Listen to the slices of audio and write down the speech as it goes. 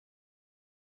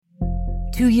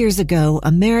2 years ago,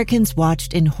 Americans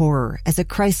watched in horror as a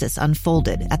crisis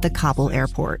unfolded at the Kabul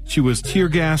airport. She was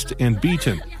tear-gassed and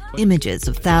beaten. Images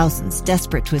of thousands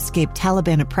desperate to escape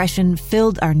Taliban oppression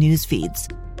filled our news feeds.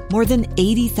 More than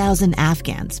 80,000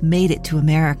 Afghans made it to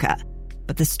America.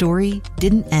 But the story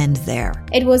didn't end there.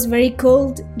 It was very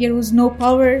cold. There was no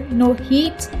power, no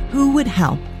heat. Who would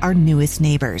help our newest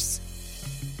neighbors?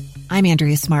 I'm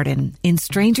Andrea Smartin. In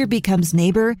Stranger Becomes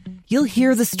Neighbor, you'll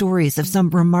hear the stories of some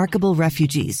remarkable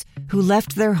refugees who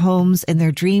left their homes and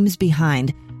their dreams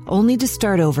behind, only to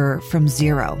start over from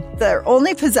zero. Their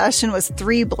only possession was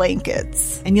 3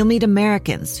 blankets. And you'll meet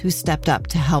Americans who stepped up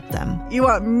to help them. You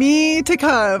want me to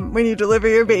come when you deliver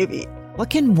your baby. What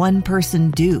can one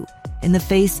person do in the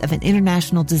face of an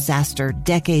international disaster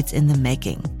decades in the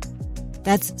making?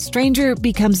 That's Stranger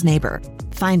Becomes Neighbor.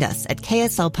 Find us at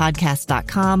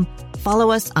kslpodcast.com.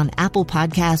 Follow us on Apple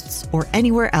Podcasts or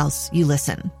anywhere else you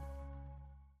listen.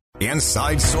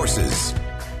 Inside Sources.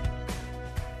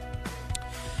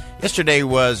 Yesterday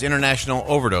was International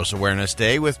Overdose Awareness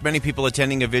Day, with many people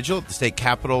attending a vigil at the state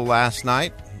capitol last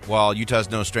night. While Utah's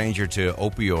no stranger to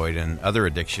opioid and other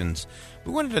addictions,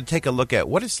 we wanted to take a look at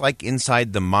what it's like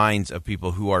inside the minds of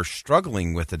people who are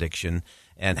struggling with addiction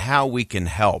and how we can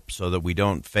help so that we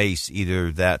don't face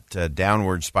either that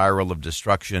downward spiral of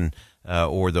destruction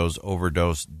or those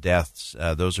overdose deaths.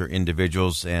 Those are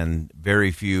individuals, and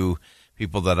very few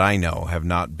people that I know have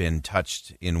not been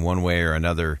touched in one way or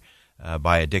another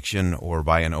by addiction or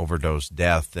by an overdose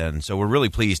death. And so we're really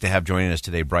pleased to have joining us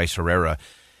today Bryce Herrera.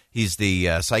 He's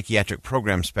the psychiatric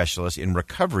program specialist in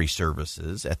recovery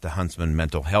services at the Huntsman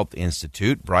Mental Health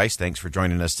Institute. Bryce, thanks for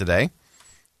joining us today.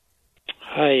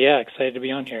 Hi, yeah, excited to be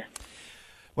on here.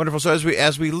 Wonderful. So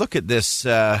as we look at this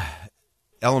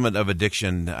element of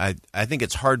addiction, I think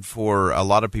it's hard for a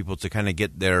lot of people to kind of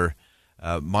get their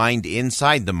mind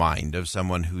inside the mind of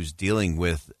someone who's dealing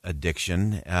with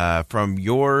addiction. From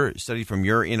your study, from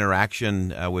your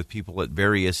interaction with people at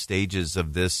various stages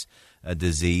of this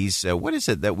disease, what is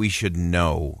it that we should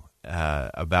know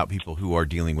about people who are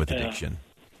dealing with addiction?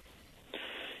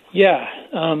 Yeah,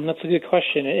 that's a good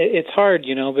question. It's hard,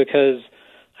 because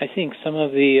I think some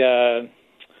of the,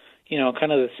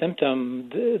 kind of the symptom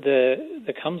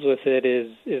that comes with it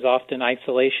is often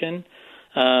isolation.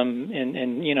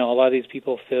 And a lot of these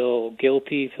people feel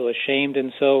guilty, feel ashamed.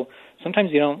 And so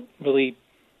sometimes you don't really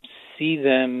see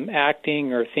them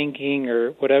acting or thinking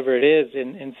or whatever it is.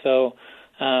 And so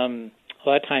a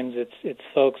lot of times it's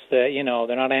folks that,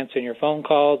 they're not answering your phone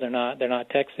calls. They're not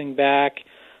texting back.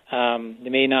 They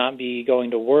may not be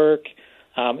going to work.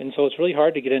 And so it's really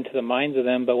hard to get into the minds of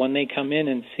them. But when they come in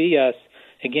and see us,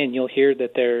 again, you'll hear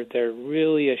that they're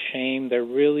really ashamed. They're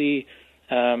really,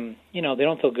 they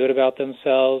don't feel good about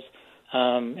themselves.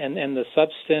 And the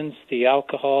substance, the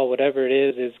alcohol, whatever it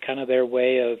is kind of their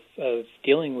way of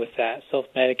dealing with that,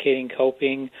 self-medicating,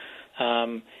 coping.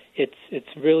 It's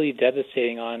really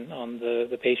devastating on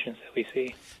the patients that we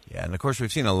see. Yeah, and of course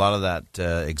we've seen a lot of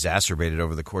that exacerbated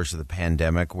over the course of the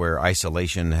pandemic, where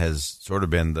isolation has sort of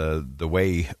been the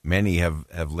way many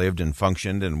have lived and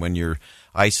functioned. And when you're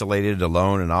isolated,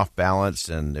 alone, and off balance,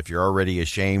 and if you're already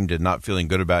ashamed and not feeling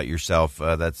good about yourself,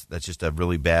 that's just a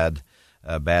really bad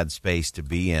space to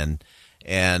be in.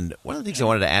 And one of the things I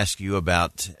wanted to ask you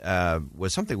about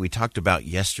was something we talked about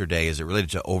yesterday as it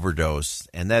related to overdose,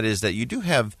 and that is that you do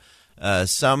have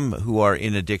some who are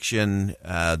in addiction,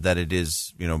 that it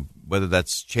is, whether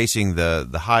that's chasing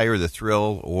the high or the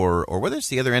thrill, or whether it's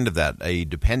the other end of that, a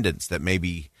dependence that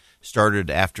maybe started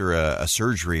after a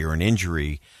surgery or an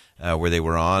injury where they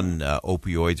were on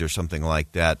opioids or something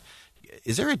like that.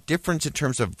 Is there a difference in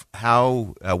terms of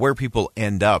how where people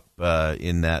end up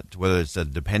in that, whether it's a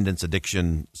dependence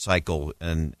addiction cycle,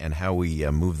 and how we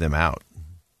move them out?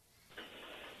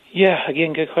 Yeah,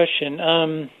 again, good question.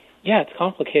 It's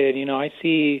complicated. I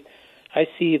see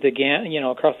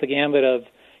across the gambit of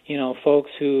folks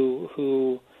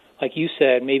who, like you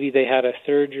said, maybe they had a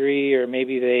surgery, or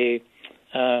maybe they've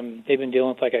been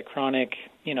dealing with like a chronic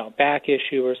back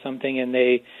issue or something, and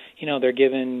they're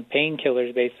given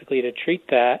painkillers basically to treat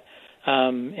that.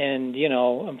 And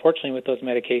unfortunately with those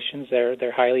medications,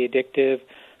 they're highly addictive.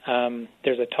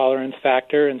 There's a tolerance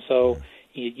factor, and so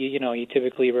you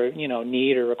typically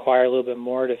need or require a little bit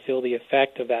more to feel the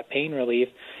effect of that pain relief.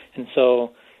 And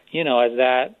so as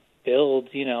that builds,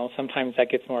 sometimes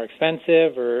that gets more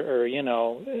expensive, or and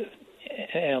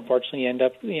unfortunately you end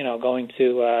up going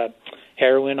to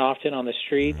heroin often on the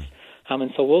streets.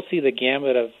 And so we'll see the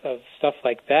gamut of stuff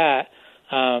like that.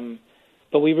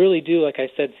 But we really do, like I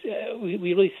said, we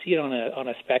really see it on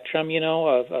a spectrum,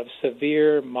 of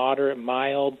severe, moderate,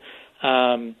 mild.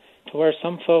 to where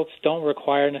some folks don't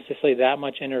require necessarily that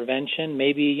much intervention.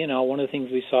 Maybe, one of the things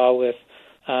we saw with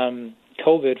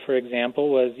COVID, for example,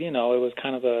 was, it was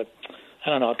kind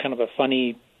of a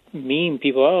funny meme.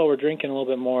 People, we're drinking a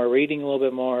little bit more, reading a little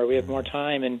bit more, we have more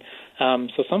time. And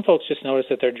so some folks just noticed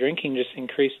that their drinking just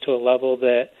increased to a level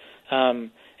that,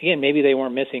 again, maybe they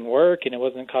weren't missing work and it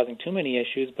wasn't causing too many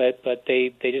issues, but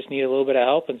they just need a little bit of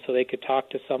help, and so they could talk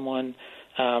to someone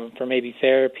for maybe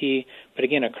therapy. But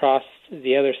again, across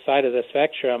the other side of the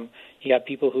spectrum, you got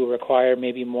people who require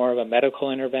maybe more of a medical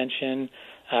intervention.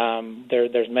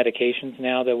 There's medications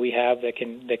now that we have that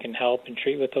can help and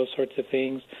treat with those sorts of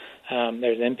things.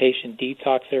 There's inpatient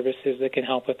detox services that can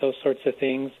help with those sorts of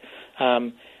things.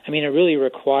 It really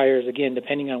requires, again,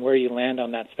 depending on where you land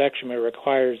on that spectrum, it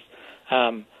requires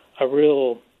a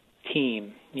real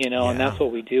team, and that's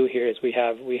what we do here is we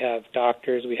have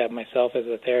doctors, we have myself as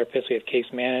a therapist, we have case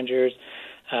managers,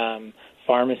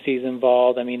 pharmacies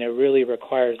involved. It really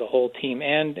requires the whole team,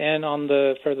 and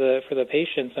for the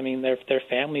patients, their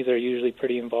families are usually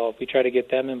pretty involved. We try to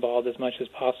get them involved as much as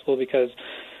possible because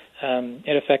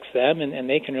it affects them, and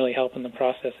they can really help in the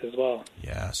process as well.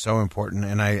 Yeah, so important.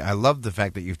 And I love the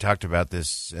fact that you've talked about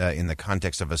this in the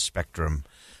context of a spectrum.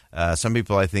 Some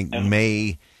people, I think,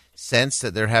 may sense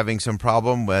that they're having some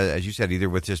problem, as you said, either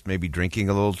with just maybe drinking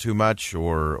a little too much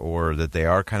or that they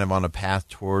are kind of on a path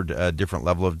toward a different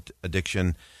level of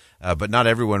addiction. But not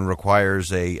everyone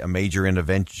requires a major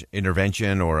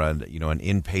intervention or an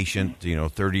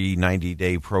inpatient, 30,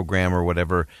 90-day program or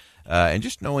whatever. And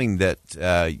just knowing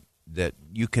that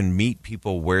you can meet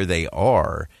people where they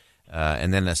are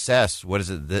and then assess what is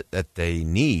it that they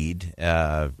need.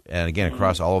 And again,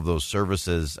 across all of those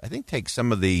services, I think takes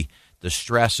some of the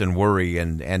stress and worry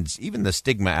and even the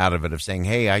stigma out of it of saying,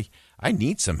 hey, I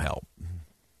need some help.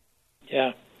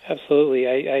 Yeah, absolutely.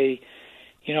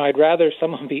 I'd rather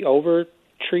someone be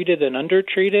over-treated than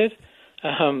under-treated.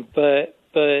 But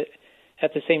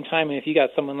at the same time, if you got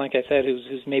someone, like I said,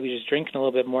 who's maybe just drinking a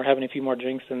little bit more, having a few more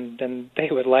drinks than they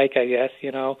would like, I guess,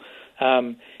 to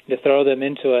throw them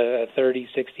into a 30,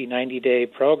 60, 90-day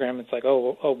program, it's like,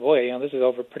 oh boy, this is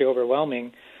pretty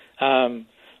overwhelming.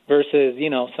 Versus,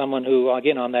 someone who,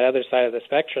 again, on that other side of the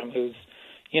spectrum, who's,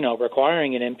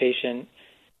 requiring an inpatient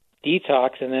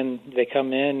detox, and then they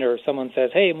come in or someone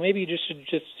says, hey, maybe you should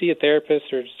just see a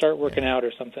therapist or start working out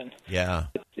or something. Yeah.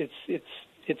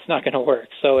 It's not going to work.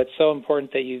 So it's so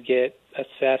important that you get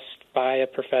assessed by a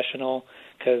professional,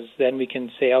 because then we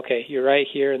can say, okay, you're right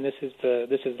here, and this is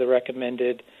the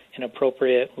recommended and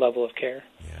appropriate level of care.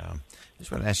 Yeah. I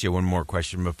just want to ask you one more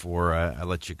question before I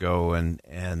let you go, and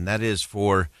that is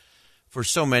for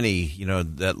so many,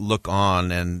 that look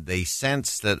on and they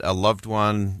sense that a loved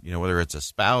one, whether it's a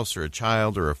spouse or a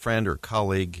child or a friend or a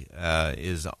colleague,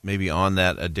 is maybe on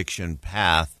that addiction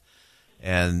path,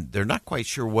 and they're not quite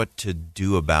sure what to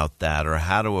do about that or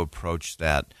how to approach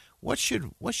that. What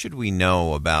should we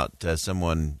know about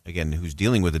someone, again, who's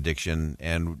dealing with addiction,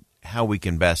 and how we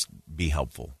can best be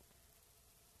helpful?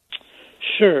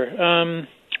 Sure.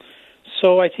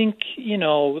 So I think,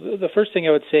 the first thing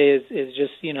I would say is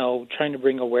just, trying to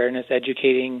bring awareness,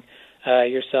 educating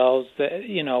yourselves. That,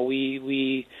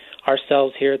 we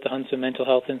ourselves here at the Huntsman Mental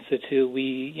Health Institute,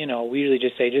 we usually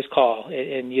just say, just call.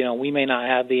 And we may not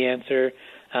have the answer,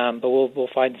 but we'll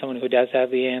find someone who does have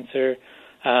the answer.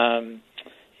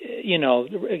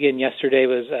 Again, yesterday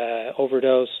was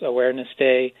Overdose Awareness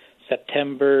Day.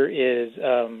 September is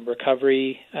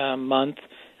Recovery Month.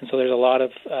 And so there's a lot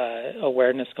of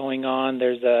awareness going on.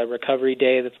 There's a Recovery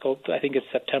Day I think it's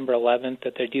September 11th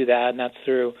that they do that, and that's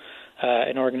through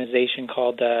an organization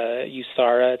called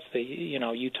USARA. It's the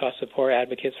Utah Support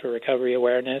Advocates for Recovery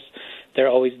Awareness. They're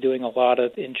always doing a lot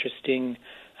of interesting,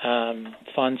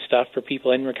 fun stuff for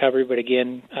people in recovery, but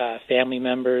again, family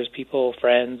members,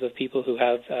 friends of people who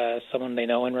have someone they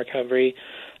know in recovery.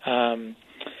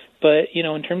 But,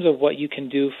 in terms of what you can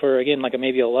do for, again, like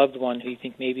maybe a loved one who you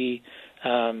think maybe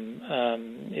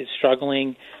is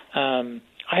struggling,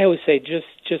 I always say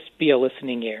just be a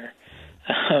listening ear,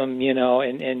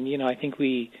 and I think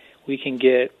we can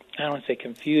get, I don't want to say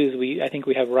confused. I think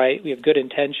we have good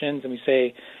intentions, and we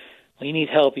say, well, you need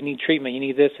help, you need treatment, you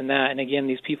need this and that, and again,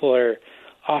 these people are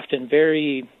often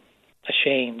very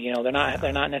ashamed. They're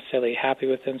not necessarily happy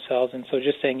with themselves, and so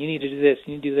just saying you need to do this,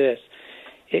 you need to do this,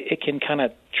 it can kind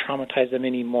of traumatize them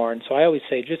anymore. And so I always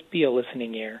say, just be a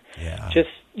listening ear. Yeah. Just,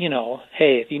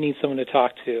 hey, if you need someone to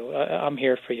talk to, I'm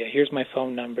here for you. Here's my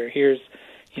phone number. Here's,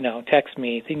 text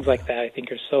me. Things like that I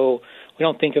think are so, we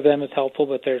don't think of them as helpful,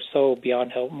 but they're so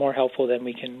beyond more helpful than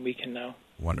we can know.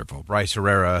 Wonderful. Bryce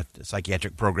Herrera,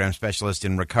 Psychiatric Program Specialist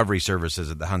in Recovery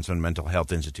Services at the Huntsman Mental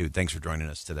Health Institute. Thanks for joining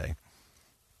us today.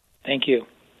 Thank you.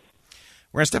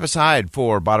 We're going to step aside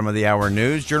for bottom of the hour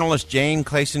news. Journalist Jane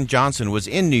Clayson Johnson was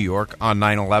in New York on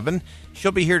 9/11.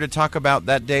 She'll be here to talk about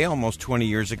that day almost 20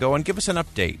 years ago and give us an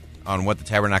update on what the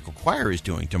Tabernacle Choir is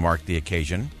doing to mark the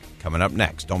occasion. Coming up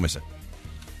next. Don't miss it.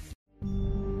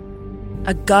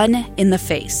 A gun in the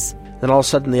face. Then all of a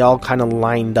sudden they all kind of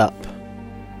lined up.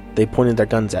 They pointed their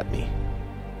guns at me.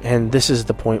 And this is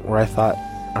the point where I thought,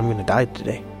 I'm going to die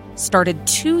today. Started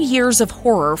 2 years of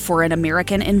horror for an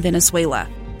American in Venezuela.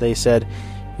 They said,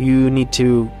 you need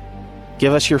to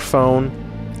give us your phone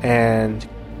and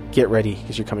get ready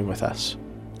because you're coming with us.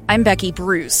 I'm Becky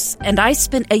Bruce, and I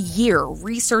spent a year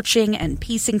researching and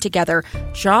piecing together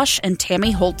Josh and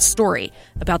Tammy Holt's story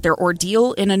about their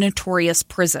ordeal in a notorious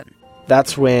prison.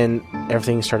 That's when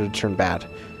everything started to turn bad.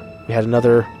 We had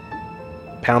another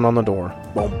pound on the door.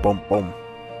 Boom, boom, boom.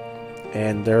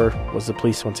 And there was the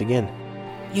police once again.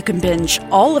 You can binge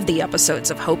all of the episodes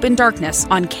of Hope in Darkness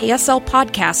on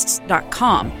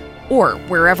KSLPodcasts.com or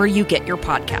wherever you get your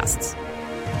podcasts.